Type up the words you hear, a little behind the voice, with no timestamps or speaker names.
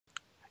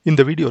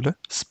இந்த வீடியோவில்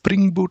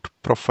spring boot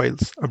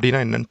profiles அப்படின்னா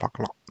என்னன்னு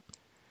பார்க்கலாம்.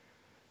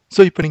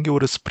 ஸோ இப்போ நீங்கள்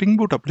ஒரு ஸ்ப்ரிங்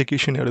பூட்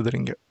அப்ளிகேஷன்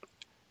எழுதுறீங்க.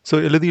 ஸோ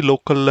எழுதி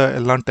லோக்கலில்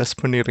எல்லாம் டெஸ்ட்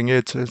பண்ணிடுறீங்க.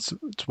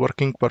 It's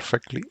working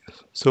perfectly.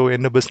 ஸோ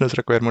என்ன பிஸ்னஸ்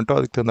ரெக்குயர்மெண்ட்டோ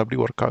அதுக்கு தகுந்தபடி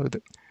ஒர்க் ஆகுது.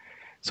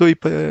 ஸோ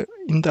இப்போ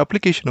இந்த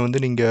அப்ளிகேஷனை வந்து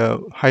நீங்கள்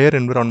ஹையர்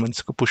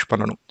என்விரான்மெண்ட்ஸ்க்கு புஷ்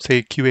பண்ணணும்.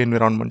 கியூஏ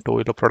என்விரான்மெண்ட்டோ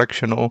இல்லை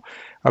ப்ரொடக்ஷனோ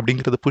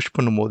அப்படிங்கிறத புஷ்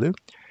பண்ணும்போது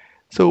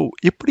ஸோ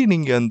எப்படி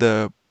நீங்கள் அந்த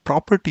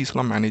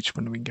ப்ராப்பர்ட்டிஸ்லாம் மேனேஜ்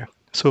பண்ணுவீங்க?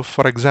 ஸோ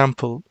ஃபார்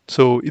எக்ஸாம்பிள்,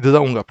 ஸோ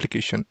இதுதான் உங்கள்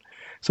அப்ளிகேஷன்.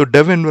 ஸோ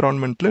டெவ்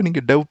என்விரான்மெண்ட்டில்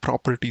நீங்கள் டெவ்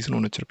ப்ராப்பர்ட்டிஸ்னு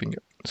ஒன்று வச்சுருப்பீங்க.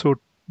 ஸோ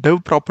டெவ்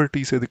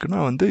ப்ராப்பர்ட்டிஸ் எதுக்குன்னா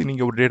வந்து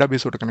நீங்கள் ஒரு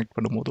டேட்டாபேஸோட கனெக்ட்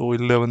பண்ணும்போதோ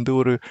இல்லை வந்து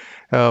ஒரு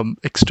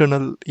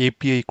எக்ஸ்டர்னல்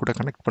ஏபிஐ கூட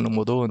கனெக்ட்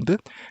பண்ணும்போதோ வந்து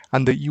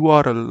அந்த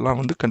யூஆர்எல்லாம்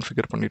வந்து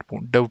கன்ஃபிகர்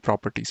பண்ணியிருப்போம் டெவ்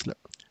ப்ராப்பர்ட்டிஸில்.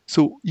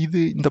 ஸோ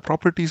இந்த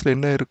ப்ராப்பர்ட்டிஸில்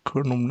என்ன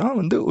இருக்கணும்னா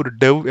வந்து ஒரு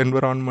டெவ்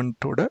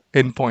என்விரான்மெண்ட்டோட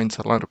என் பாயிண்ட்ஸ்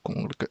எல்லாம் இருக்கும்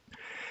உங்களுக்கு.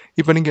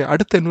 இப்போ நீங்கள்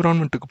அடுத்த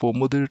என்விரான்மெண்ட்டுக்கு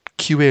போகும்போது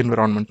கியூஏ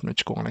என்விரான்மெண்ட்னு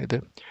வச்சுக்கோங்களேன் இது.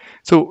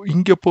 ஸோ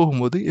இங்கே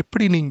போகும்போது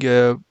எப்படி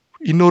நீங்கள்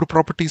இன்னொரு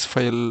ப்ராப்பர்ட்டிஸ்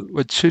ஃபைல்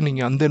வச்சு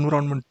நீங்கள் அந்த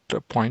என்விரான்மெண்ட்டை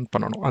பாயிண்ட்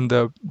பண்ணணும். அந்த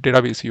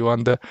டேட்டாபேஸையோ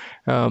அந்த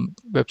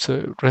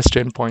ரெஸ்ட்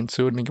எண்ட்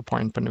பாயிண்ட்ஸையோ நீங்கள்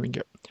பாயிண்ட்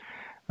பண்ணுவீங்க.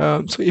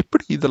 ஸோ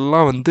எப்படி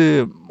இதெல்லாம் வந்து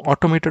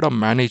ஆட்டோமேட்டடாக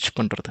மேனேஜ்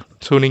பண்ணுறது?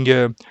 ஸோ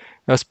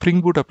நீங்கள்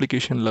ஸ்ப்ரிங் பூட்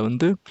அப்ளிகேஷனில்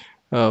வந்து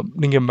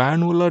நீங்கள்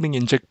மேனுவலாக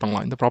நீங்கள் இன்ஜெக்ட்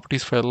பண்ணலாம். இந்த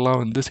ப்ராப்பர்ட்டிஸ் ஃபைல்லாம்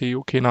வந்து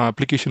ஓகே நான்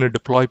அப்ளிகேஷனை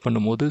டிப்ளாய்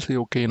பண்ணும்போது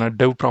ஓகே நான்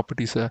டெவ்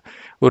ப்ராப்பர்ட்டிஸை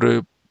ஒரு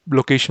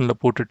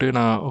லொக்கேஷனில் போட்டுட்டு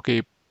நான் ஓகே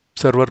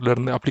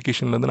சர்வர்லேருந்து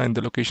அப்ளிகேஷன்லேருந்து நான்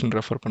இந்த லொக்கேஷன்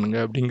ரெஃபர்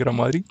பண்ணுங்கள் அப்படிங்கிற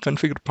மாதிரி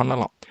கன்ஃபிகர்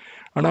பண்ணலாம்.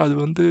 ஆனால் அது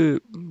வந்து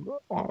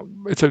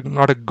it's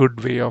not a good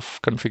way of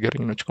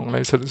கன்ஃபிகரிங்னு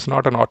வச்சுக்கோங்களேன். It's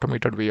not an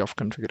automated way of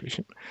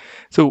configuration.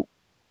 So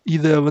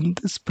இதை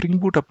வந்து ஸ்ப்ரிங்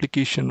பூட்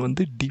அப்ளிகேஷன்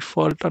வந்து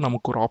டிஃபால்ட்டாக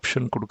நமக்கு ஒரு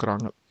ஆப்ஷன்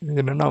கொடுக்குறாங்க.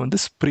 என்னென்னா வந்து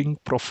ஸ்ப்ரிங்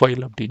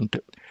ப்ரொஃபைல்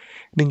அப்படின்ட்டு.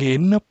 நீங்கள்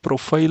என்ன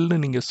ப்ரொஃபைல்னு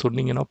நீங்கள்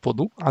சொன்னீங்கன்னா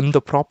போதும், அந்த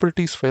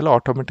ப்ராப்பர்ட்டிஸ் ஃபைலை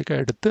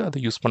ஆட்டோமேட்டிக்காக எடுத்து அதை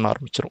யூஸ் பண்ண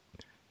ஆரம்பிச்சிடும்.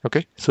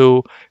 ஓகே, ஸோ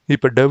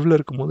இப்போ டெவ்வில்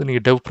இருக்கும்போது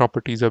நீங்கள் டெவ்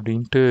ப்ராப்பர்ட்டிஸ்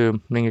அப்படின்ட்டு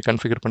நீங்கள்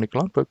கன்ஃபிகர்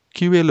பண்ணிக்கலாம். இப்போ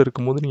கியூஏல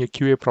இருக்கும்போது நீங்கள்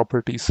கியூஏ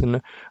ப்ராப்பர்ட்டிஸ்ன்னு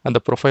அந்த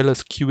ப்ரொஃபைலை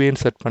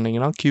கியூஏன்னு செட்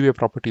பண்ணிங்கன்னா கியூஏ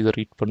ப்ராப்பர்ட்டிஸை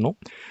ரீட் பண்ணும்.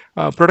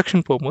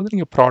 ப்ரொடக்ஷன் போகும்போது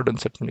நீங்கள்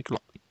ப்ராடுன்னு செட்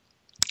பண்ணிக்கலாம்.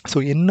 ஸோ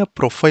என்ன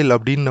ப்ரொஃபைல்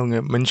அப்படின்னு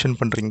நீங்கள் மென்ஷன்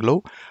பண்ணுறீங்களோ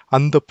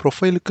அந்த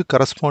ப்ரொஃபைலுக்கு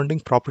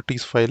கரஸ்பாண்டிங்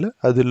ப்ராப்பர்ட்டிஸ் ஃபைலை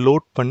அது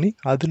லோட் பண்ணி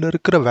அதில்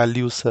இருக்கிற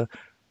வேல்யூஸை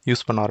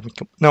யூஸ் பண்ண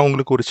ஆரம்பிக்கும். நான்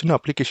உங்களுக்கு ஒரு சின்ன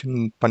அப்ளிகேஷன்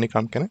பண்ணி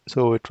காமிக்கிறேன்.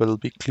 So it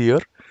will be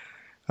clear.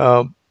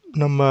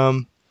 நம்ம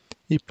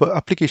இப்போ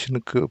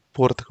அப்ளிகேஷனுக்கு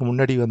போகிறதுக்கு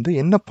முன்னாடி வந்து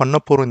என்ன பண்ண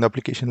போகிறோம் இந்த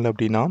அப்ளிகேஷனில்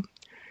அப்படின்னா,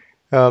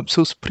 ஸோ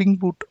ஸ்ப்ரிங்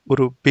பூட்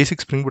ஒரு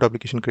பேசிக் ஸ்ப்ரிங் பூட்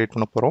அப்ளிகேஷன் க்ரியேட்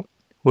பண்ண போகிறோம்.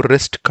 ஒரு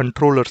ரெஸ்ட்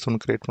கண்ட்ரோலர்ஸ்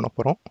ஒன்று க்ரியேட் பண்ண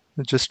போகிறோம்.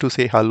 ஜஸ்ட் டு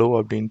சே ஹலோ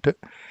அப்படின்ட்டு.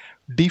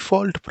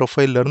 டிஃபால்ட்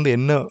ப்ரொஃபைல்லேருந்து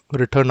என்ன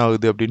ரிட்டர்ன்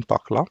ஆகுது அப்படின்னு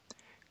பார்க்கலாம்.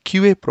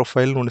 கியூஏ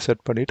ப்ரொஃபைல்னு ஒன்று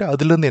செட் பண்ணிவிட்டு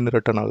அதுலேருந்து என்ன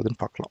ரிட்டர்ன் ஆகுதுன்னு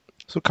பார்க்கலாம்.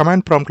 ஸோ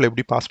கமாண்ட் ப்ராம்ப்டில்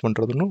எப்படி பாஸ்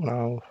பண்ணுறதுன்னு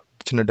நான்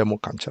சின்ன டெமோ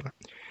காமிச்சிடுறேன்.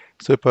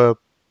 ஸோ இப்போ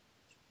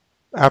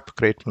ஆப்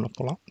க்ரியேட் பண்ண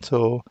போகலாம். ஸோ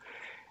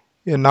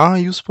நான்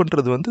யூஸ்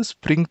பண்ணுறது வந்து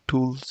ஸ்ப்ரிங்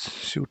டூல்ஸ்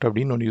ஷூட்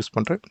அப்படின்னு ஒன்று யூஸ்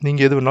பண்ணுறேன்.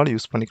 நீங்கள் எது வேணாலும்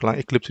யூஸ் பண்ணிக்கலாம்.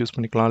 எக்லிப்ஸ் யூஸ்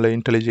பண்ணிக்கலாம், இல்லை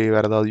இன்டெலிஜே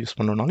வேறு ஏதாவது யூஸ்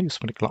பண்ணணுன்னாலும் யூஸ்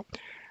பண்ணிக்கலாம்.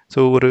 ஸோ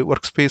ஒரு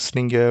ஒர்க் ஸ்பேஸ்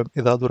நீங்கள்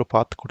ஏதாவது ஒரு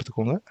பாத்து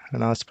கொடுத்துக்கோங்க.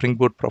 நான் ஸ்ப்ரிங்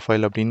பூட்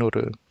ப்ரொஃபைல் அப்படின்னு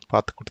ஒரு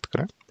பாத்து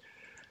கொடுத்துக்கிறேன்.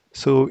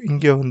 ஸோ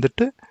இங்கே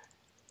வந்துட்டு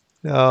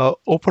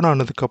ஓப்பன்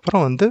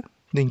ஆனதுக்கப்புறம் வந்து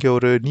நீங்கள்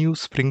ஒரு new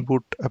spring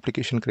boot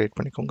application create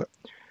பண்ணிக்கோங்க.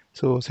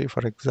 ஸோ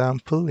ஃபார்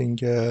எக்ஸாம்பிள்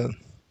இங்கே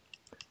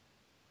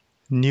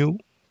நியூ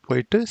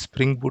போயிட்டு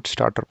ஸ்ப்ரிங் பூட்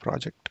ஸ்டார்டர்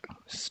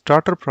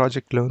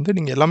ப்ராஜெக்டில் வந்து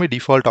நீங்கள் எல்லாமே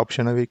டிஃபால்ட்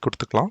ஆப்ஷனாகவே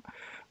கொடுத்துக்கலாம்.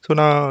 ஸோ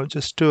நான்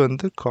ஜஸ்ட்டு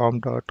வந்து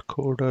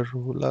com.coder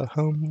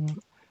உலகம்,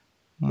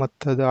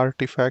 மற்றது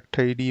ஆர்டிஃபேக்ட்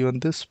ஐடி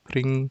வந்து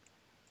ஸ்ப்ரிங்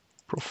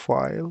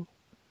ப்ரொஃபைல்,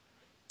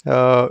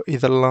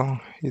 இதெல்லாம்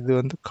இது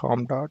வந்து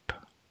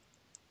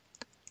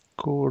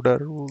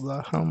com.coder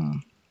உலகம்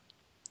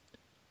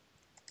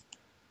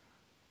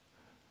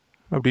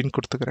அப்படின்னு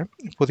கொடுத்துக்கிறேன்.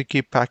 இப்போதைக்கு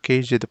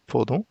பேக்கேஜ் இது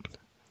போதும்.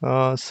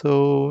 ஸோ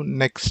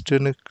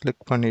நெக்ஸ்ட்டுன்னு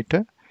கிளிக் பண்ணிவிட்டு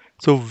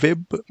ஸோ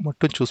வெப்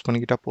மட்டும் சூஸ்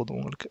பண்ணிக்கிட்டால் போதும்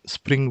உங்களுக்கு.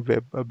 ஸ்ப்ரிங்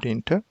வெப்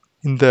அப்படின்ட்டு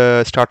இந்த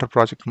ஸ்டார்டர்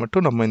ப்ராஜெக்ட்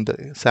மட்டும் நம்ம இந்த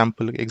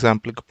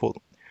எக்ஸாம்பிளுக்கு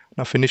போதும்.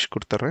 நான் ஃபினிஷ்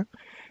கொடுத்துட்றேன்.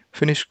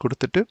 ஃபினிஷ்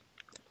கொடுத்துட்டு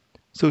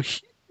ஸோ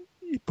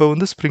இப்போ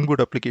வந்து ஸ்ப்ரிங்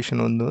பூட்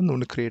அப்ளிகேஷன் வந்து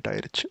ஒன்று க்ரியேட்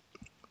ஆயிடுச்சு.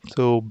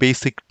 So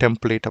basic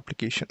template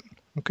application.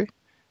 Okay,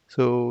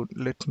 so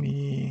let me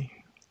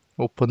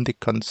open the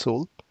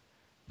console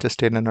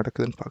just என்ன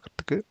நடக்குதுன்னு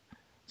பார்க்குறதுக்கு.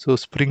 ஸோ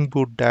ஸ்ப்ரிங்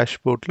பூட்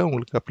டேஷ்போர்டில்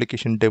உங்களுக்கு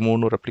அப்ளிகேஷன்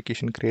டெமோன்னு ஒரு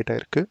அப்ளிகேஷன் க்ரியேட்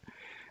ஆகிருக்கு.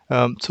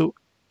 ஸோ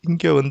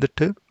இங்கே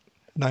வந்துட்டு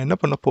நான் என்ன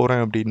பண்ண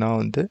போகிறேன் அப்படின்னா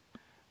வந்து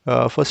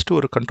ஃபஸ்ட்டு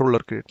ஒரு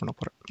கண்ட்ரோலர் க்ரியேட் பண்ண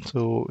போகிறேன். ஸோ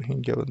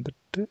இங்கே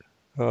வந்துட்டு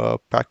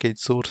package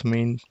source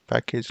main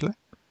பேக்கேஜில்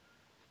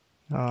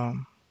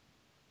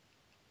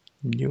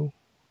new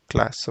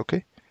class. Okay,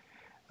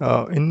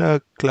 என்ன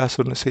கிளாஸ்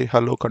ஒன்று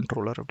ஹலோ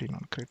கண்ட்ரோலர் அப்படின்னு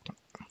நான் க்ரியேட் பண்ணேன்.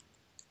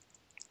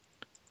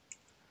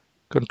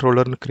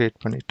 கண்ட்ரோலர்னு க்ரியேட்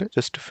பண்ணிவிட்டு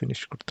ஜஸ்ட்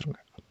ஃபினிஷ் கொடுத்துருங்க.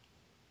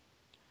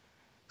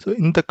 ஸோ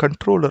இந்த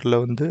கண்ட்ரோலரில்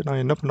வந்து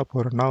நான் என்ன பண்ண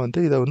போகிறேன்னா வந்து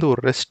இதை வந்து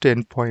ஒரு ரெஸ்ட்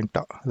எண்ட்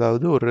பாயிண்ட்டாக,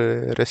 அதாவது ஒரு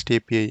ரெஸ்ட்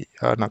ஏபிஐ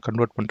நான்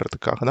கன்வெர்ட்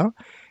பண்ணுறதுக்காக தான்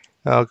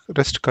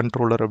ரெஸ்ட்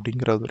கண்ட்ரோலர்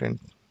அப்படிங்கிற ஒரு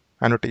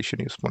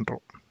அனோட்டேஷன் யூஸ்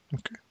பண்ணுறோம்.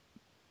 ஓகே,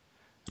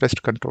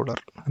 ரெஸ்ட்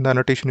கண்ட்ரோலர் அந்த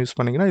அனோட்டேஷன் யூஸ்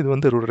பண்ணிங்கன்னா இது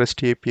வந்து ஒரு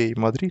ரெஸ்ட் ஏபிஐ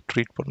மாதிரி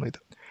ட்ரீட் பண்ணும்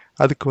இது.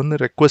 அதுக்கு வந்து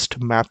ரெக்வெஸ்ட்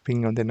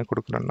மேப்பிங் வந்து என்ன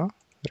கொடுக்குறேன்னா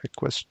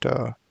ரெக்வெஸ்ட்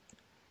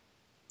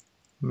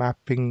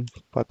மேப்பிங்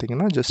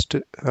பார்த்தீங்கன்னா ஜஸ்ட்டு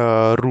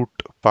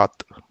ரூட்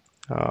பாத்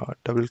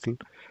டபுள்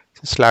கிளிக்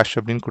ஸ்லாஷ்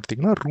அப்படின்னு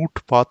கொடுத்தீங்கன்னா ரூட்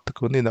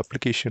பாத்துக்கு வந்து இந்த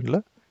அப்ளிகேஷனில்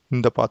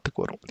இந்த பாத்துக்கு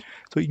வரும்.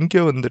 ஸோ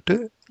இங்கே வந்துட்டு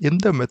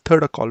எந்த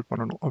மெத்தடை கால்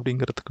பண்ணணும்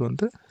அப்படிங்கிறதுக்கு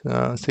வந்து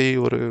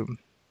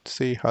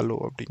சே ஹலோ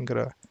அப்படிங்கிற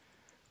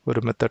ஒரு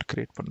மெத்தட்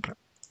க்ரியேட் பண்ணுறேன்.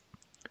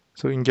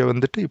 ஸோ இங்கே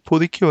வந்துட்டு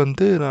இப்போதைக்கு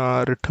வந்து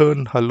நான்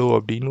ரிட்டர்ன் ஹலோ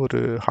அப்படின்னு ஒரு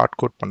ஹார்ட்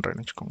கோட்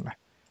பண்ணுறேன்னு வச்சுக்கோங்களேன்.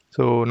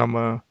 ஸோ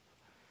நம்ம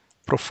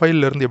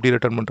ப்ரொஃபைல்லேருந்து எப்படி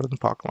ரிட்டர்ன்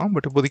பண்ணுறதுன்னு பார்க்கலாம்.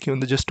 பட் இப்போதைக்கு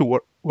வந்து ஜஸ்ட்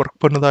ஒர்க்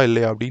பண்ணுதா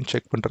இல்லையா அப்படின்னு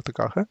செக்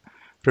பண்ணுறதுக்காக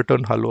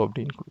ரிட்டர்ன் ஹலோ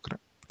அப்படின்னு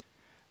கொடுக்குறேன்.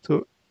 ஸோ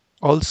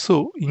ஆல்சோ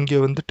இங்கே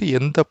வந்துட்டு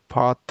எந்த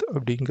பாத்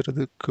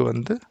அப்படிங்கிறதுக்கு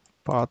வந்து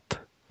பாத்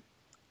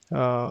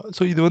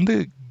ஸோ இது வந்து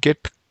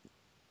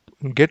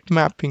கெட்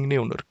மேப்பிங்னே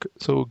ஒன்று இருக்குது.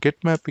 ஸோ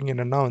கெட் மேப்பிங்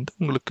என்னென்னா வந்து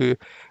உங்களுக்கு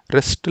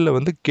ரெஸ்ட்டில்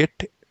வந்து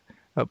கெட்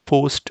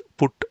போஸ்ட்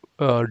புட்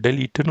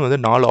டெலீட்டுன்னு வந்து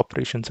 4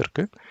 ஆப்ரேஷன்ஸ்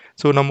இருக்குது.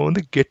 ஸோ நம்ம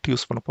வந்து கெட்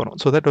யூஸ் பண்ண போகிறோம்.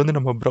 ஸோ தட் வந்து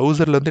நம்ம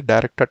ப்ரௌசர்லேருந்து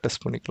டைரெக்டாக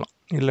டெஸ்ட் பண்ணிக்கலாம்.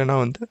 இல்லைனா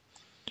வந்து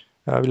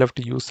will have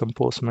to use some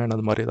postman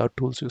அது மாதிரி ஏதாவது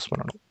டூல்ஸ் யூஸ்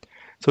பண்ணணும்.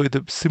 ஸோ இது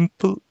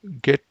சிம்பிள்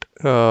கெட்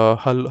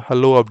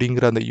ஹலோ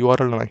அப்படிங்கிற அந்த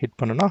யூஆர்எல் நான் ஹிட்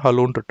பண்ணேன்னா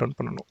ஹலோன்னு ரிட்டர்ன்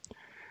பண்ணணும்.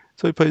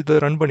 ஸோ இப்போ இதை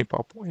ரன் பண்ணி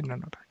பார்ப்போம்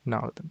என்ன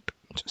ஆகுதுன்ட்டு.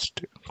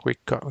 ஜஸ்ட்டு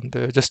குயிக்காக வந்து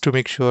just to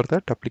make sure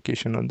that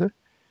application வந்து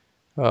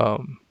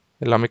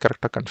எல்லாமே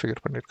கரெக்டாக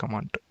கன்ஃபிகர்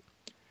பண்ணியிருக்கமான்ட்டு.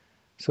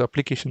 ஸோ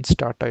அப்ளிகேஷன்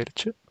ஸ்டார்ட்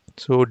ஆயிடுச்சு.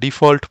 ஸோ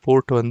டிஃபால்ட்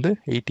போர்ட் வந்து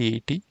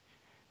 8080.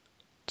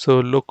 ஸோ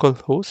லோக்கல்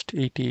ஹோஸ்ட்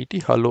 8080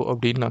 ஹலோ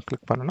அப்படின்னு நான்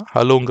கிளிக் பண்ணேன்னா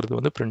ஹலோங்கிறது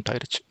வந்து பிரிண்ட்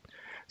ஆயிடுச்சு.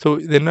 ஸோ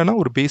இது என்னென்னா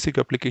ஒரு பேசிக்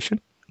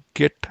அப்ளிகேஷன்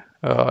கெட்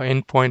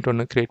எண்ட் பாயிண்ட்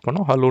ஒன்று க்ரியேட்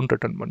பண்ணோம், ஹலோன்னு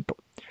ரிட்டர்ன்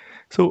பண்ணிட்டோம்.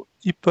 ஸோ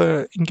இப்போ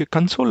இங்கே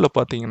கன்சோலில்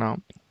பார்த்தீங்கன்னா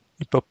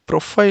இப்போ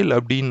ப்ரொஃபைல்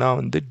அப்படின்னா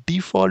வந்து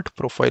டிஃபால்ட்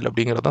ப்ரொஃபைல்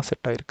அப்படிங்கிறது தான்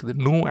செட் ஆகிருக்குது.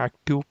 No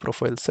active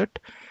profile set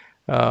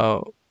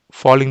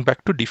falling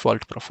back to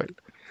default profile.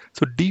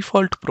 So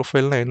default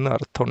ப்ரொஃபைல்னால் என்ன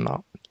அர்த்தம்னா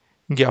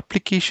இங்கே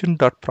அப்ளிகேஷன்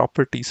டாட்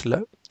ப்ராப்பர்ட்டிஸில்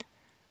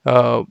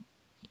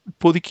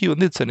இப்போதைக்கு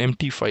வந்து it's an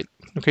empty file.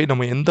 Okay,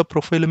 நம்ம எந்த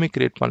ப்ரொஃபைலுமே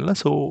க்ரியேட் பண்ணல.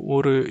 ஸோ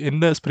ஒரு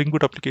என்ன ஸ்ப்ரிங்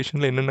பூட்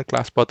அப்ளிகேஷனில் என்னென்ன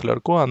கிளாஸ் பாத்தில்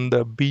இருக்கோ அந்த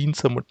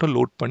பீன்ஸை மட்டும்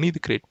லோட் பண்ணி இது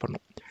க்ரியேட்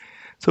பண்ணும்.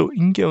 ஸோ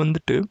இங்கே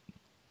வந்துட்டு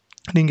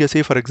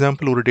நீங்கள் ஃபார்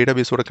எக்ஸாம்பிள் ஒரு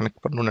டேட்டாபேஸோட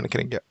கனெக்ட் பண்ணணும்னு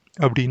நினைக்கிறீங்க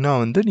அப்படின்னா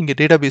வந்து நீங்கள்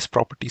டேட்டாபேஸ்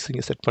ப்ராப்பர்ட்டிஸ்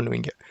இங்கே செட்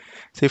பண்ணுவீங்க.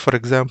 ஃபார்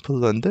எக்ஸாம்பிள்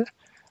வந்து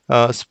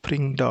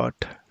ஸ்ப்ரிங்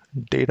டாட்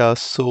டேட்டா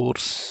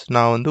சோர்ஸ்,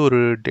 நான் வந்து ஒரு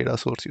டேட்டா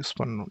சோர்ஸ் யூஸ்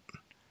பண்ணணும்னு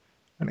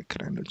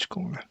நினைக்கிறேன்னு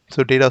வச்சுக்கோங்களேன். So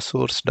data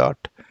source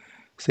dot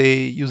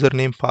user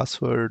name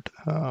password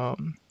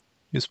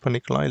use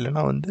பண்ணிக்கலாம்.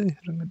 இல்லைனா வந்து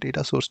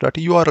டேட்டா சோர்ஸ் டாட்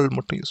யூஆர்எல்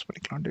மட்டும் யூஸ்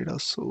பண்ணிக்கலாம். Data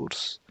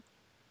source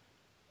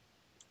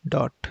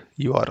dot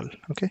URL.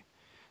 Okay,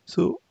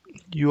 so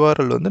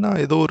URL வந்து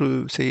நான் ஏதோ ஒரு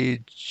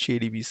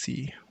ஜேடிபிசி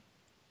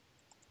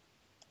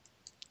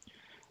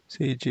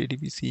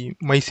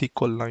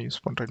MySQL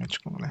யூஸ் பண்ணுறேன்னு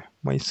வச்சுக்கோங்களேன்.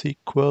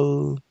 MySQL,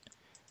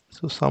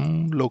 so some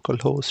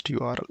local host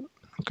URL.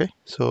 Okay,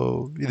 so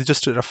இது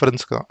ஜஸ்ட்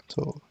ரெஃபரன்ஸ்க்கு தான்.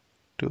 So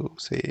to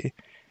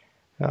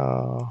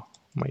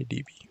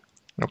MyDB.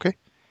 Okay,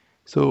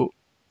 so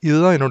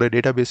இதுதான் என்னோட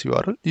டேட்டாபேஸ்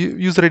யூஆர்எல்.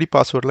 யூசர் ஐடி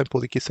பாஸ்வேர்ட்லாம்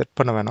இப்போதைக்கு செட்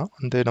பண்ண வேணாம்.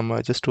 வந்து நம்ம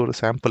ஜஸ்ட் ஒரு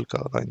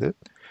சாம்பிளுக்காக தான் இது.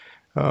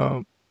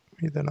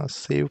 இதை நான்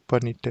சேவ்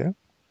பண்ணிவிட்டு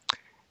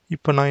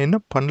இப்போ நான் என்ன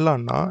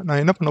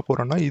பண்ண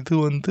போகிறேன்னா இது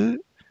வந்து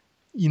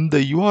இந்த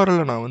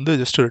யூஆர்எலை நான் வந்து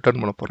ஜஸ்ட்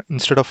ரிட்டர்ன் பண்ண போகிறேன்.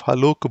 இன்ஸ்டெட் ஆஃப்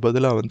ஹலோக்கு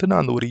பதிலாக வந்து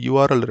நான் அந்த ஒரு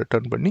யூஆர்எல்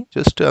ரிட்டர்ன் பண்ணி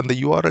ஜஸ்ட் அந்த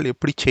யூஆர்எல்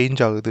எப்படி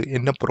சேஞ்ச் ஆகுது,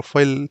 என்ன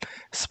ப்ரொஃபைல்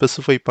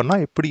ஸ்பெசிஃபை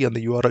பண்ணால் எப்படி அந்த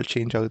யூஆர்எல்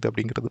சேஞ்ச் ஆகுது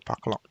அப்படிங்கிறது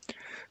பார்க்கலாம்.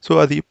 ஸோ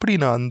அது எப்படி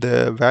நான் அந்த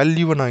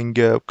வேல்யூவை நான்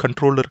இங்கே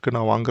கண்ட்ரோலருக்கு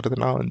நான்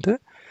வாங்குறதுனா வந்து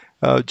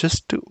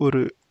ஜஸ்ட்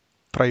ஒரு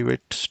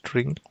private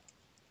string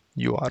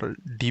URL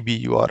DP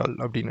URL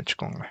அப்படின்னு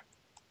வச்சுக்கோங்களேன்.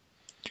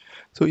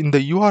 ஸோ இந்த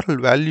யூஆர்எல்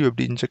வேல்யூ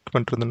எப்படி இன்ஜெக்ட்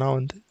பண்ணுறதுனா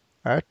வந்து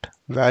அட்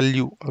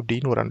வேல்யூ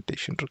அப்படின்னு ஒரு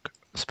அனோட்டேஷன் இருக்குது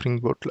ஸ்ப்ரிங்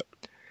போர்ட்டில்.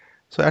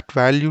 ஸோ அட்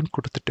வேல்யூன்னு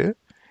கொடுத்துட்டு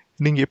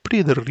நீங்கள் எப்படி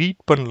இதை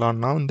ரீட்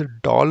பண்ணலான்னா வந்து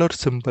டாலர்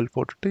சிம்பிள்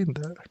போட்டுட்டு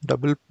இந்த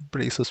டபுள்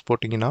ப்ரேசஸ்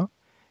போட்டிங்கன்னா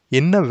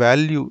என்ன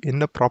வேல்யூ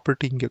என்ன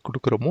ப்ராப்பர்ட்டி இங்கே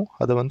கொடுக்குறோமோ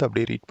அதை வந்து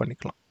அப்படியே ரீட்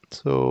பண்ணிக்கலாம்.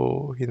 ஸோ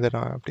இதை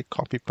நான் அப்படி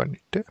காப்பி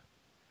பண்ணிவிட்டு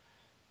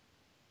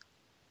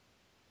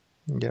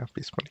இங்கே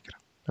பேஸ்ட்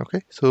பண்ணிக்கிறேன். ஓகே,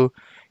 ஸோ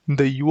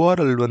இந்த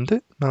யூஆர்எல் வந்து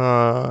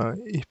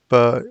நான்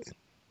இப்போ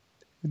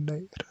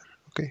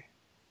okay,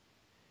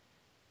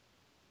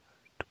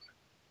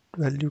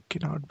 value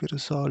cannot be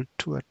resolved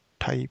to a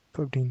type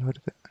அப்படின்னு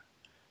வருது.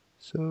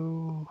 So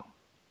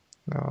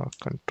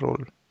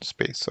control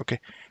space. Okay,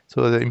 so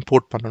அதை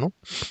இம்போர்ட் பண்ணணும்.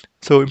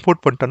 ஸோ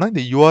இம்போர்ட் பண்ணிட்டோன்னா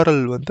இந்த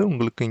யூஆர்எல் வந்து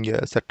உங்களுக்கு இங்கே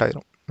செட்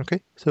ஆயிரும். ஓகே,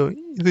 ஸோ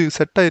இது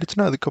செட்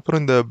ஆயிருச்சுன்னா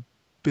அதுக்கப்புறம் இந்த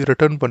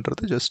ரிட்டர்ன்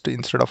பண்ணுறது just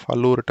instead of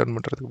hello return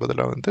பண்ணுறதுக்கு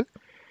பதிலாக வந்து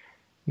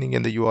நீங்கள்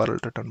இந்த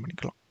யூஆர்எல் ரிட்டர்ன்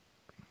பண்ணிக்கலாம்.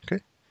 ஓகே,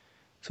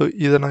 ஸோ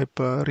இதை நான்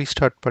இப்போ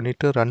ரீஸ்டார்ட்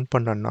பண்ணிவிட்டு ரன்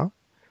பண்ணேன்னா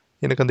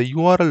எனக்கு அந்த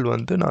யூஆர்எல்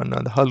வந்து நான்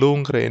அந்த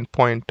ஹலோங்கிற என்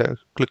பாயிண்ட்டை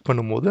கிளிக்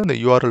பண்ணும்போது அந்த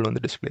யூஆர்எல்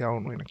வந்து டிஸ்பிளே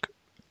ஆகணும் எனக்கு.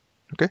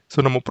 ஓகே, ஸோ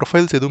நம்ம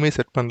ப்ரொஃபைல்ஸ் எதுவுமே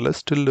செட் பண்ணல,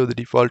 ஸ்டில் அது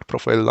டிஃபால்ட்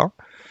ப்ரொஃபைல் தான்.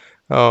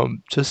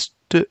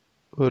 ஜஸ்ட்டு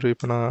ஒரு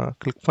இப்போ நான்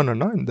கிளிக்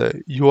பண்ணேன்னா இந்த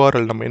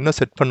யூஆர்எல் நம்ம என்ன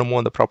செட் பண்ணுமோ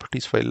அந்த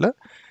ப்ராப்பர்ட்டிஸ் ஃபைலில்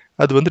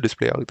அது வந்து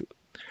டிஸ்பிளே ஆகுது.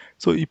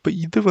 ஸோ இப்போ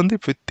இது வந்து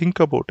இப்போ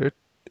திங்க் அபவுட் இட்,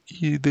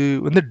 இது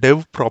வந்து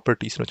டெவ்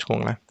ப்ராப்பர்ட்டிஸ்னு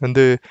வச்சுக்கோங்களேன்.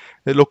 வந்து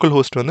லோக்கல்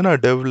ஹோஸ்ட் வந்து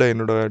நான் டெவ்வில்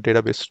என்னோட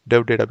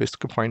டெவ்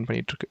டேட்டாபேஸ்க்கு பாயிண்ட்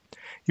பண்ணிகிட்ருக்கு.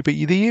 இப்போ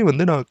இதையே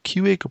வந்து நான்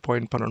QAக்கு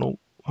பாயிண்ட் பண்ணணும்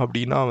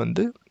அப்படின்னா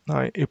வந்து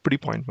நான் எப்படி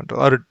பாயிண்ட்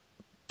பண்ணுறது, அது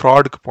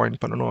ப்ராடுக்கு பாயிண்ட்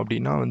பண்ணணும்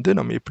அப்படின்னா வந்து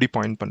நம்ம எப்படி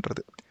பாயிண்ட்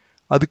பண்ணுறது,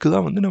 அதுக்கு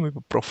தான் வந்து நம்ம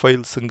இப்போ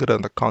ப்ரொஃபைல்ஸுங்கிற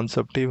அந்த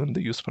கான்செப்டே வந்து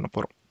யூஸ் பண்ண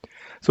போகிறோம்.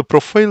 ஸோ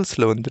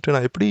ப்ரொஃபைல்ஸில் வந்துட்டு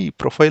நான் எப்படி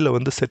ப்ரொஃபைலை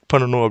வந்து செட்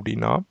பண்ணணும்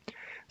அப்படின்னா,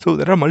 so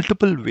there are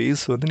multiple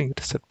ways வந்து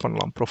நீங்கள் செட்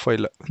பண்ணலாம்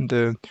ப்ரொஃபைலை. இந்த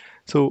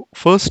ஸோ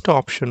ஃபர்ஸ்ட்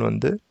ஆப்ஷன்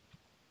வந்து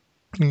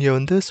இங்கே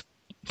வந்து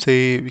சே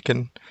வி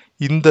கேன்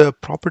இந்த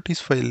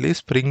properties ஃபைல்லே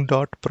spring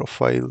dot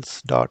profiles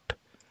dot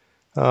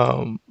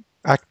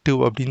active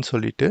அப்படின்னு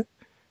சொல்லிட்டு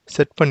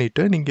செட்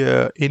பண்ணிவிட்டு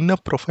நீங்கள் என்ன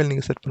ப்ரொஃபைல்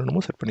நீங்கள் செட்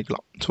பண்ணணுமோ செட்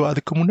பண்ணிக்கலாம். ஸோ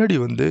அதுக்கு முன்னாடி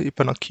வந்து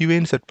இப்போ நான்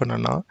QAன்னு செட்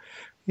பண்ணேன்னா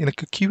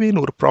எனக்கு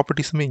QAன்னு ஒரு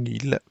ப்ராப்பர்ட்டிஸுமே இங்கே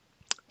இல்லை.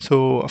 ஸோ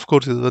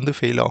அஃப்கோர்ஸ் இது வந்து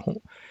ஃபெயில்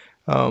ஆகும்.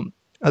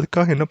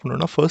 அதுக்காக என்ன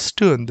பண்ணணும்னா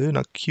ஃபர்ஸ்ட்டு வந்து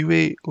நான்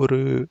QA ஒரு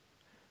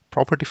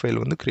ப்ராப்பர்ட்டி ஃபைல்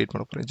வந்து க்ரியேட்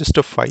பண்ண போகிறேன்.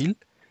 Just a file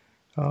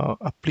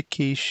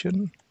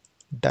application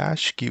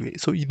dash QA.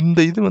 So இந்த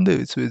இது வந்து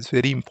இட்ஸ்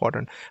வெரி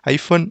இம்பார்ட்டன்ட்.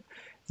 ஹைஃபன்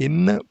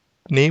என்ன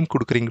நேம்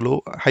கொடுக்குறீங்களோ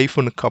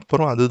ஹைஃபனுக்கு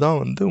அப்புறம் அதுதான்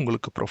வந்து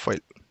உங்களுக்கு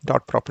ப்ரொஃபைல்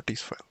டாட்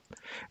ப்ராப்பர்ட்டிஸ் ஃபைல்.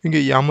 இங்கே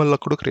YAMLல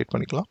கூட க்ரியேட்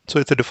பண்ணிக்கலாம். ஸோ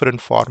இட்ஸ்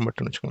டிஃப்ரெண்ட்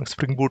ஃபார்மெட்னு வச்சுக்கோங்க.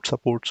 Spring boot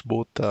supports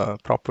both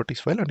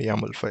properties file and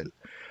YAML file.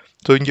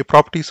 So இங்கே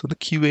ப்ராப்பர்ட்டிஸ் வந்து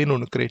QAன்னு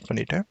ஒன்று க்ரியேட்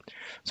பண்ணிட்டேன்.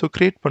 ஸோ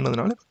க்ரியேட்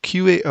பண்ணதுனால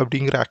QA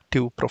அப்படிங்கிற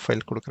ஆக்டிவ்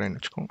ப்ரொஃபைல் கொடுக்குறேன்னு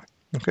வச்சுக்கோங்க.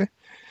 ஓகே,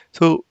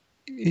 ஸோ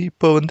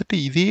இப்போ வந்துட்டு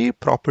இதே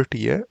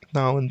ப்ராப்பர்ட்டியை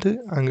நான் வந்து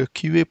அங்கே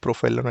QA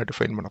ப்ரொஃபைலில் நான்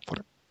டிஃபைன் பண்ண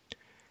போகிறேன்.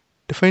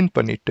 டிஃபைன்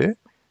பண்ணிவிட்டு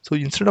so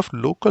instead of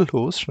local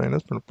host நான்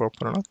என்ன பண்ண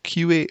போகிறேன்னா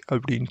QA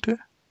அப்படின்ட்டு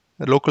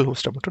லோக்கல்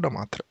ஹோஸ்ட்டை மட்டும் நான்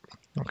மாற்றுறேன்.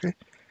 Okay,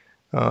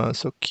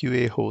 so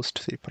QA host,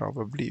 say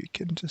probably we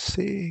can just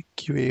say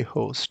QA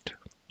host.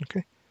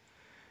 Okay,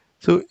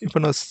 so இப்போ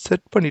நான்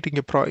செட் பண்ணிவிட்டு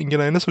இங்கே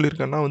நான் என்ன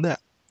சொல்லியிருக்கேன்னா வந்து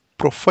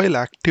ப்ரொஃபைல்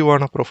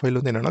ஆக்டிவான ப்ரொஃபைல்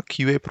வந்து என்னென்னா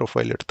QA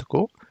ப்ரொஃபைல்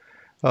எடுத்துக்கோ.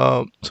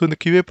 ஸோ இந்த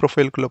QA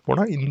ப்ரொஃபைலுக்குள்ளே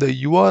போனால் இந்த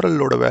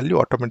URLோட வேல்யூ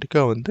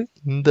ஆட்டோமேட்டிக்காக வந்து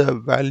இந்த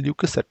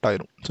வேல்யூக்கு செட்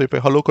ஆயிரும். ஸோ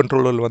இப்போ ஹலோ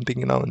கண்ட்ரோலர்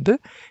வந்தீங்கன்னா வந்து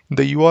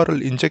இந்த URL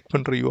இன்ஜெக்ட்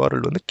பண்ணுற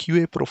URL வந்து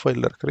QA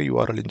ப்ரொஃபைலில் இருக்கிற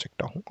URL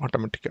இன்ஜெக்ட் ஆகும்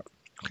ஆட்டோமேட்டிக்காக.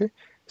 ஓகே,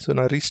 ஸோ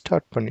நான்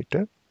ரீஸ்டார்ட்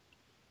பண்ணிவிட்டு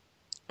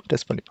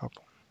டெஸ்ட் பண்ணி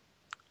பார்ப்போம்.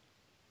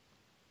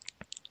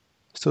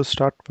 ஸோ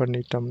ஸ்டார்ட்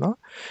பண்ணிட்டோம்னா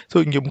ஸோ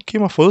இங்கே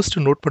முக்கியமாக ஃபர்ஸ்ட்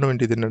நோட் பண்ண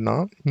வேண்டியது என்னென்னா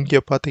இங்கே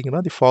பார்த்தீங்கன்னா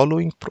the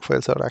following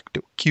profiles are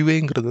active.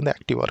 QAங்கிறது வந்து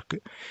ஆக்டிவாக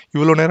இருக்குது.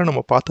 இவ்வளோ நேரம்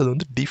நம்ம பார்த்தது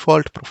வந்து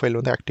டிஃபால்ட் ப்ரொஃபைல்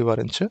வந்து ஆக்டிவாக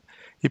இருந்துச்சு.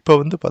 இப்போ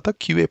வந்து பார்த்தா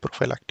QA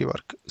ப்ரொஃபைல் ஆக்டிவாக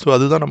இருக்குது. ஸோ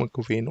அதுதான்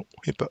நமக்கு வேணும்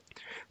இப்போ.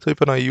 ஸோ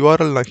இப்போ நான்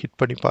URL நான் ஹிட்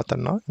பண்ணி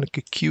பார்த்தேன்னா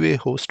எனக்கு QA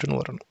ஹோஸ்ட்னு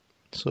வரணும்.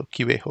 So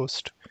QA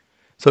host.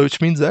 So which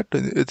means that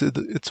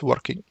it's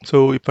working. So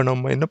இப்போ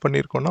நம்ம என்ன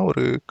பண்ணியிருக்கோம்னா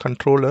ஒரு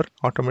கண்ட்ரோலர்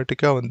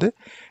ஆட்டோமேட்டிக்காக வந்து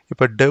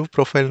இப்போ டெவ்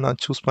ப்ரொஃபைல் நான்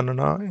சூஸ்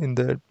பண்ணேன்னா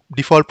இந்த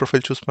டிஃபால்ட்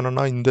ப்ரொஃபைல் சூஸ்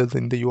பண்ணேன்னா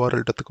இந்த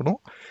URL எடுத்துக்கணும்.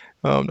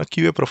 நான்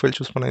QA ப்ரொஃபைல்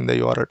சூஸ் பண்ண இந்த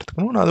URL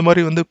எடுத்துக்கணும். நான் அது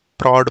மாதிரி வந்து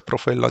ப்ராட்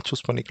ப்ரொஃபைல்லாம்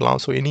சூஸ்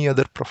பண்ணிக்கலாம். ஸோ எனி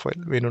அதர்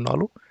ப்ரொஃபைல்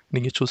வேணும்னாலும்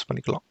நீங்கள் சூஸ்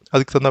பண்ணிக்கலாம்.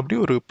 அதுக்கு தகுந்தபடி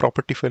ஒரு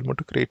ப்ராப்பர்ட்டி ஃபைல்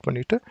மட்டும் க்ரியேட்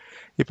பண்ணிவிட்டு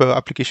இப்போ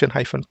application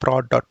hyphen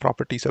broad dot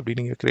properties அப்படி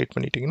நீங்கள் க்ரியேட்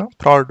பண்ணிட்டீங்கன்னா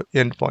ப்ராட்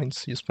எண்ட்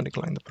பாயிண்ட்ஸ் யூஸ்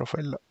பண்ணிக்கலாம் இந்த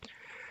ப்ரொஃபைலில்.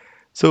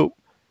 ஸோ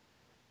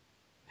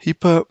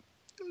இப்போ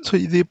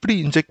இது எப்படி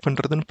இன்ஜெக்ட்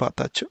பண்ணுறதுன்னு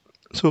பார்த்தாச்சு.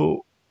 ஸோ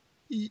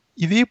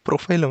இதே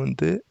ப்ரொஃபைலை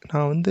வந்து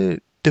நான் வந்து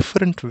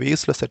டிஃப்ரெண்ட்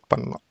வேஸில் செட்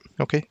பண்ணலாம்.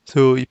 ஓகே, ஸோ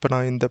இப்போ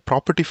நான் இந்த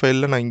ப்ராப்பர்ட்டி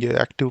ஃபைலில் நான் இங்கே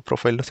ஆக்டிவ்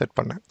ப்ரொஃபைலில் செட்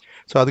பண்ணேன்.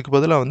 ஸோ அதுக்கு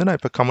பதிலாக வந்து நான்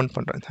இப்போ கமெண்ட்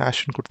பண்ணுறேன்.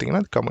 ஹேஷ்னு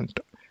கொடுத்தீங்கன்னா அது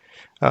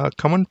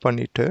கமெண்ட்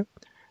பண்ணிவிட்டு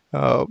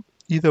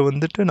இதை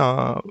வந்துட்டு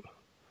நான்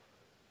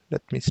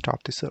let me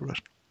stop the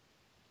server.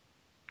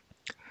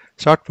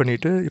 Start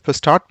பண்ணிவிட்டு இப்போ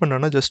ஸ்டார்ட்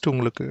பண்ணேன்னா ஜஸ்ட்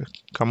உங்களுக்கு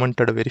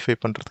கமெண்ட்டை வெரிஃபை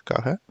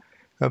பண்ணுறதுக்காக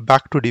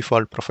பேக் டு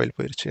டிஃபால்ட் ப்ரொஃபைல்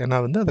போயிடுச்சு. ஏன்னா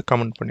வந்து அதை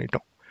கமெண்ட்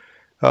பண்ணிட்டோம்.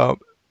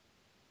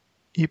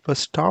 இப்போ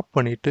ஸ்டாப்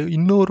பண்ணிவிட்டு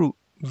இன்னொரு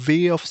வே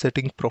ஆஃப்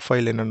செட்டிங்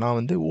ப்ரொஃபைல் என்னென்னா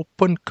வந்து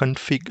ஓப்பன்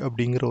கன்ஃபிக்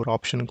அப்படிங்கிற ஒரு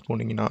ஆப்ஷனுக்கு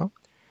போனீங்கன்னா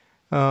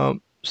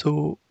ஸோ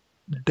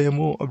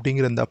டெமோ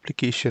அப்படிங்கிற அந்த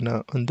அப்ளிகேஷனை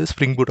வந்து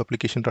ஸ்ப்ரிங் பூட்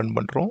அப்ளிகேஷன் ரன்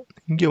பண்ணுறோம்.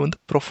 இங்கே வந்து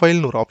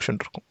ப்ரொஃபைல்னு ஒரு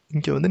ஆப்ஷன் இருக்கும்.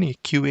 இங்கே வந்து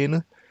நீங்கள் QAன்னு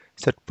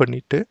செட்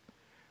பண்ணிவிட்டு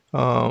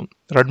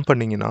ரன்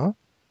பண்ணிங்கன்னா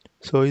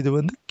ஸோ இது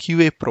வந்து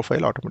QA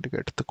ப்ரொஃபைல்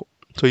ஆட்டோமேட்டிக்காக எடுத்துக்கும்.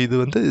 ஸோ இது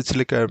வந்து it's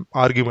like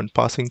argument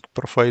passing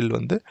profile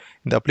வந்து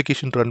இந்த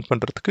அப்ளிகேஷன் ரன்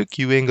பண்ணுறதுக்கு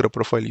QAங்கிற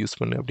ப்ரொஃபைல் யூஸ்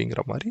பண்ணு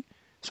அப்படிங்கிற மாதிரி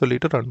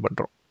சொல்லிவிட்டு ரன்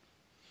பண்ணுறோம்.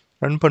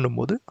 ரன்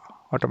பண்ணும்போது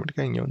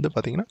ஆட்டோமேட்டிக்காக இங்கே வந்து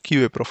பார்த்தீங்கன்னா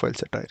QA ப்ரொஃபைல்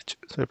செட் ஆயிடுச்சு.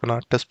 ஸோ இப்போ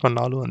நான் டெஸ்ட்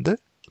பண்ணாலும் வந்து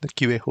இந்த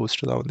QA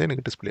ஹோஸ்ட் தான் வந்து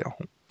எனக்கு டிஸ்பிளே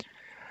ஆகும்.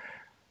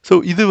 ஸோ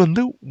இது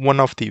வந்து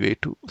one of the way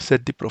to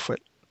set the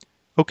profile.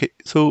 Okay,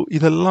 so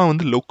இதெல்லாம்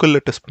வந்து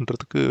லோக்கலில் டெஸ்ட்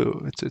பண்ணுறதுக்கு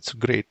இட்ஸ்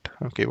கிரேட்.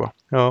 ஓகேவா,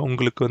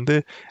 உங்களுக்கு வந்து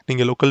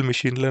நீங்கள் லோக்கல்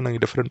மிஷினில்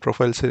நாங்கள் டிஃப்ரெண்ட்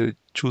ப்ரொஃபைல்ஸை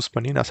சூஸ்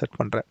பண்ணி நான் செட்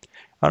பண்ணுறேன்.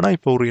 ஆனால்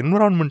இப்போ ஒரு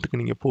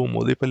என்விரான்மெண்ட்டுக்கு நீங்கள்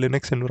போகும்போது இப்போ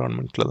லினக்ஸ்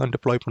என்விரான்மெண்ட்டில் தான்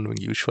டிப்ளாய்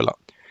பண்ணுவீங்க யூஸ்வலாக.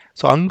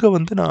 ஸோ அங்கே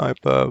வந்து நான்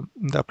இப்போ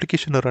இந்த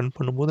அப்ளிகேஷனை ரன்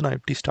பண்ணும்போது நான்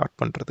எப்படி ஸ்டார்ட்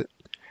பண்ணுறது,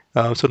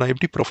 ஸோ நான்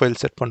எப்படி ப்ரொஃபைல்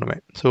செட்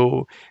பண்ணுவேன். ஸோ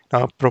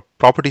நான்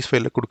ப்ராப்பர்ட்டிஸ்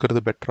ஃபைலில்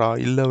கொடுக்கறது பெட்டரா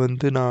இல்லை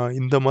வந்து நான்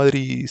இந்த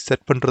மாதிரி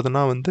செட்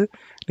பண்ணுறதுனா வந்து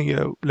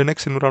நீங்கள்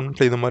லினக்ஸ்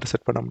என்விரான்மெண்ட்டில் இந்த மாதிரி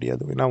செட் பண்ண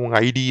முடியாது. ஏன்னா உங்கள்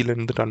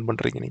ஐடியிலேருந்து ரன்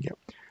பண்ணுறீங்க நீங்கள்.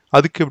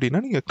 அதுக்கு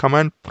எப்படின்னா நீங்கள்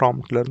கமாண்ட்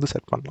ப்ராம்ப்ட்லேருந்து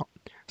செட் பண்ணலாம்.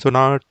 ஸோ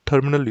நான்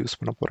டெர்மினல் யூஸ்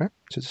பண்ண போகிறேன்.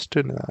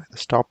 ஜஸ்ட்டு நான்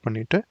ஸ்டாப்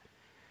பண்ணிவிட்டு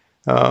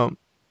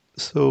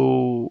ஸோ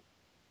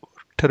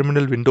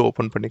டெர்மினல் விண்டோ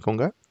ஓப்பன்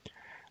பண்ணிக்கோங்க.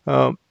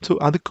 ஸோ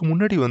அதுக்கு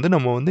முன்னாடி வந்து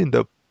நம்ம வந்து இந்த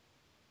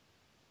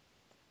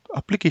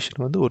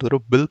அப்ளிகேஷன் வந்து ஒரு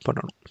தடவை பில்ட்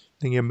பண்ணணும்.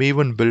 நீங்கள்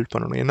மேவன் பில்ட்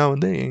பண்ணணும். ஏன்னா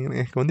வந்து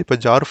எனக்கு வந்து இப்போ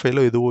ஜார்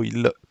ஃபைலோ எதுவும்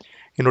இல்லை.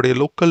 என்னுடைய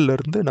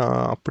லோக்கல்லேருந்து நான்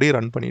அப்படியே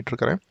ரன்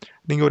பண்ணிகிட்ருக்கிறேன்.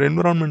 நீங்கள் ஒரு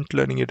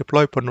என்விரான்மெண்ட்டில் நீங்கள்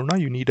டிப்ளாய் பண்ணணுன்னா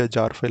you need a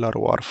jar file R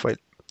war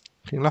file.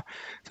 ஓகேங்களா?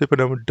 ஸோ இப்போ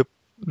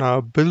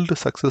நான் பில்டு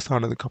சக்ஸஸ்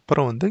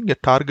ஆனதுக்கப்புறம் வந்து இங்கே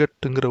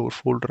டார்கெட்டுங்கிற ஒரு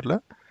ஃபோல்டரில்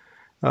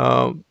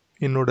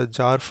என்னோட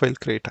ஜார் ஃபைல்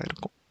க்ரியேட்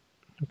ஆகிருக்கும்.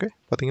 ஓகே,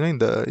 பார்த்தீங்கன்னா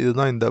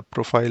இதுதான் இந்த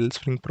profile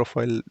spring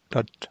profile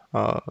dot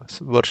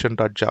version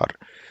dot jar.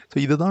 So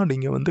இதுதான்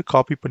நீங்கள் வந்து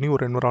காப்பி பண்ணி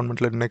ஒரு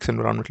என்விரான்மெண்ட்டில் நெக்ஸ்ட்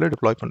என்விரான்மெண்ட்டில்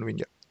டிப்ளாய்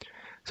பண்ணுவீங்க.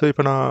 ஸோ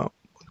இப்போ நான்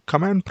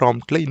கமாண்ட்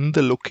ப்ராம்ப்டில்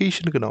இந்த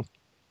லொக்கேஷனுக்கு நான்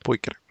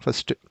போய்க்கிறேன்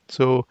ஃபஸ்ட்டு.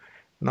 ஸோ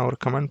நான் ஒரு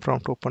கமாண்ட்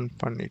ப்ராம்ப்ட் ஓப்பன்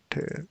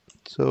பண்ணிவிட்டு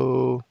so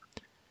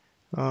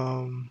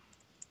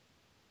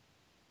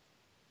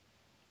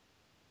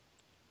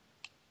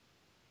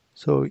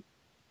so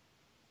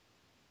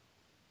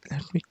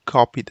let me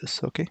copy this.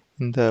 Okay,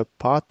 இந்த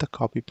பாத்தை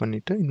காப்பி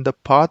பண்ணிவிட்டு இந்த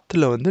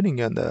பாத்தில் வந்து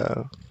நீங்கள்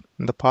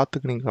இந்த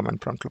பாத்துக்கு நீங்கள்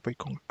கமாண்ட் ப்ராம்ப்டில்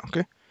போய்க்கோங்க.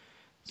 Okay,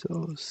 so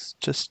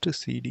just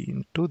CD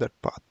into that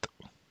path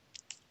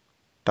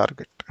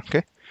target.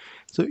 Okay,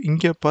 so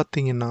இங்கே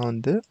பார்த்தீங்கன்னா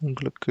வந்து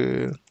உங்களுக்கு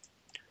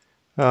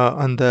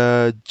அந்த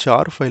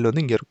ஜார் ஃபைல்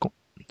வந்து இங்கே இருக்கும்.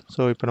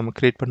 ஸோ இப்போ நம்ம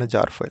க்ரியேட் பண்ண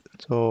ஜார் ஃபைல்.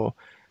 ஸோ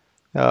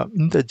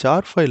இந்த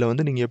ஜார் ஃபைலை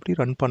வந்து நீங்கள் எப்படி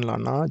ரன்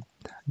பண்ணலான்னா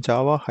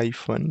Java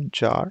hyphen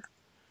jar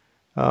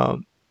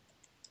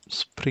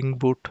spring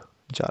boot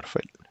jar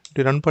file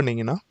இப்படி ரன்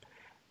பண்ணிங்கன்னா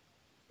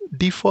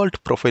டிஃபால்ட்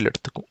ப்ரொஃபைல்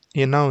எடுத்துக்கும்.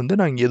 ஏன்னா வந்து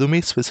நான் இங்கே எதுவுமே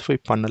ஸ்பெசிஃபை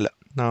பண்ணலை.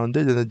 நான் வந்து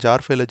இந்த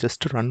ஜார் ஃபைலை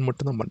ஜஸ்ட் ரன்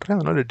மட்டும் தான் பண்ணுறேன்.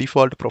 அதனால்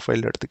டிஃபால்ட்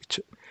ப்ரொஃபைல்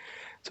எடுத்துக்கிச்சு.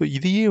 ஸோ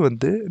இதையே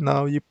வந்து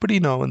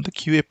நான் வந்து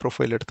QA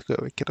ப்ரொஃபைல் எடுத்துக்க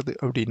வைக்கிறது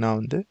அப்படின்னா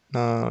வந்து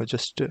நான்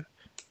ஜஸ்ட்டு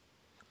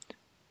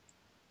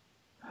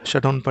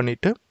ஷட் டவுன்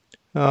பண்ணிவிட்டு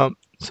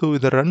ஸோ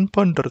இதை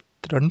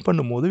ரன்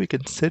பண்ணும்போது we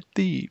can set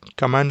the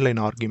command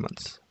line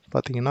arguments.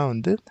 பார்த்தீங்கன்னா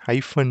வந்து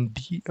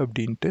 -d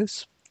அப்படின்ட்டு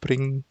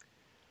spring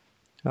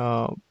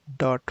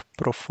dot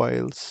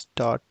profiles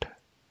dot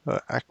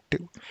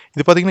active.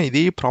 இது பார்த்தீங்கன்னா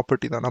இதே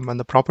ப்ராப்பர்ட்டி தான், நம்ம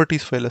அந்த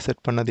ப்ராப்பர்ட்டிஸ் ஃபைலில்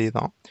செட் பண்ணதே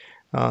தான்.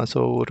 ஸோ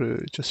ஒரு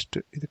ஜஸ்ட்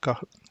இதுக்காக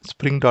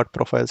spring dot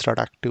profiles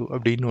dot active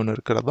அப்படின்னு ஒன்று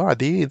இருக்கிறதா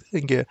அதே இது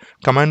இங்கே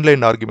கமாண்ட்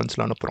லைன்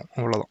ஆர்குமெண்ட்ஸில் அனுப்புகிறோம்,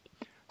 அவ்வளோதான்.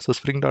 So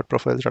spring dot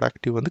profiles dot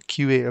active வந்து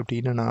QA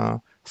அப்படின்னு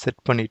நான்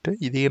செட் பண்ணிவிட்டு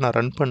இதையே நான்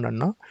ரன்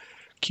பண்ணேன்னா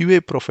QA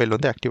ப்ரொஃபைல்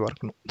வந்து ஆக்டிவாக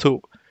இருக்கணும். ஸோ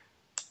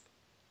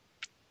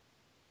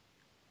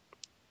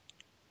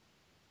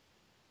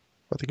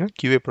பார்த்தீங்கன்னா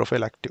QA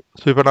ப்ரொஃபைல் ஆக்டிவ்.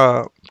 ஸோ இப்போ நான்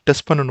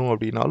டெஸ்ட் பண்ணணும்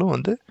அப்படின்னாலும்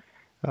வந்து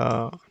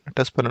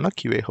டெஸ்ட் பண்ணேன்னா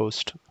QA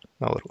ஹோஸ்ட்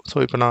தான் வரும். ஸோ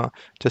இப்போ நான்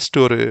ஜஸ்ட்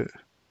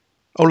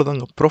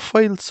அவ்வளோதாங்க.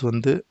 ப்ரொஃபைல்ஸ்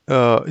வந்து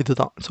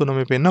இதுதான். ஸோ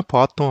நம்ம இப்போ என்ன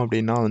பார்த்தோம்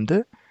அப்படின்னா வந்து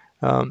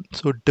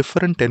ஸோ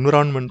டிஃப்ரெண்ட்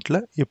என்விரான்மெண்ட்டில்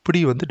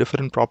எப்படி வந்து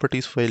டிஃப்ரெண்ட்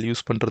ப்ராப்பர்ட்டிஸ் ஃபைல்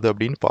யூஸ் பண்ணுறது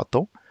அப்படின்னு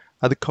பார்த்தோம்.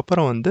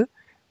 அதுக்கப்புறம் வந்து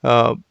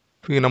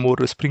நம்ம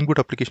ஒரு ஸ்ப்ரிங் பூட்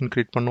அப்ளிகேஷன்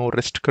க்ரியேட் பண்ணோம்,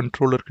 ரெஸ்ட்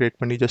கண்ட்ரோலர் க்ரியேட்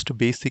பண்ணி ஜஸ்ட்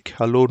பேசிக்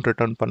ஹலோன்னு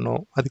ரிட்டர்ன்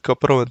பண்ணோம்.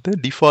 அதுக்கப்புறம் வந்து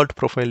டிஃபால்ட்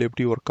ப்ரொஃபைல்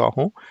எப்படி ஒர்க்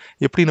ஆகும்,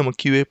 எப்படி நம்ம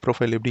QA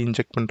ப்ரொஃபைல் எப்படி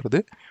இன்ஜெக்ட் பண்ணுறது,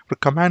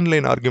 அப்புறம் கமாண்ட்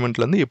லைன்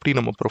ஆர்குமெண்ட்லேருந்து எப்படி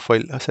நம்ம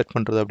ப்ரொஃபைல் செட்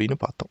பண்ணுறது அப்படின்னு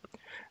பார்த்தோம்.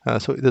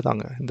 ஸோ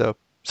இதுதாங்க இந்த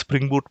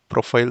ஸ்ப்ரிங் பூட்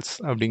ப்ரொஃபைல்ஸ்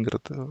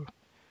அப்படிங்கிறது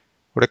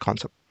ஒரு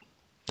கான்செப்ட்.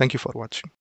 தேங்க்யூ ஃபார் வாட்சிங்.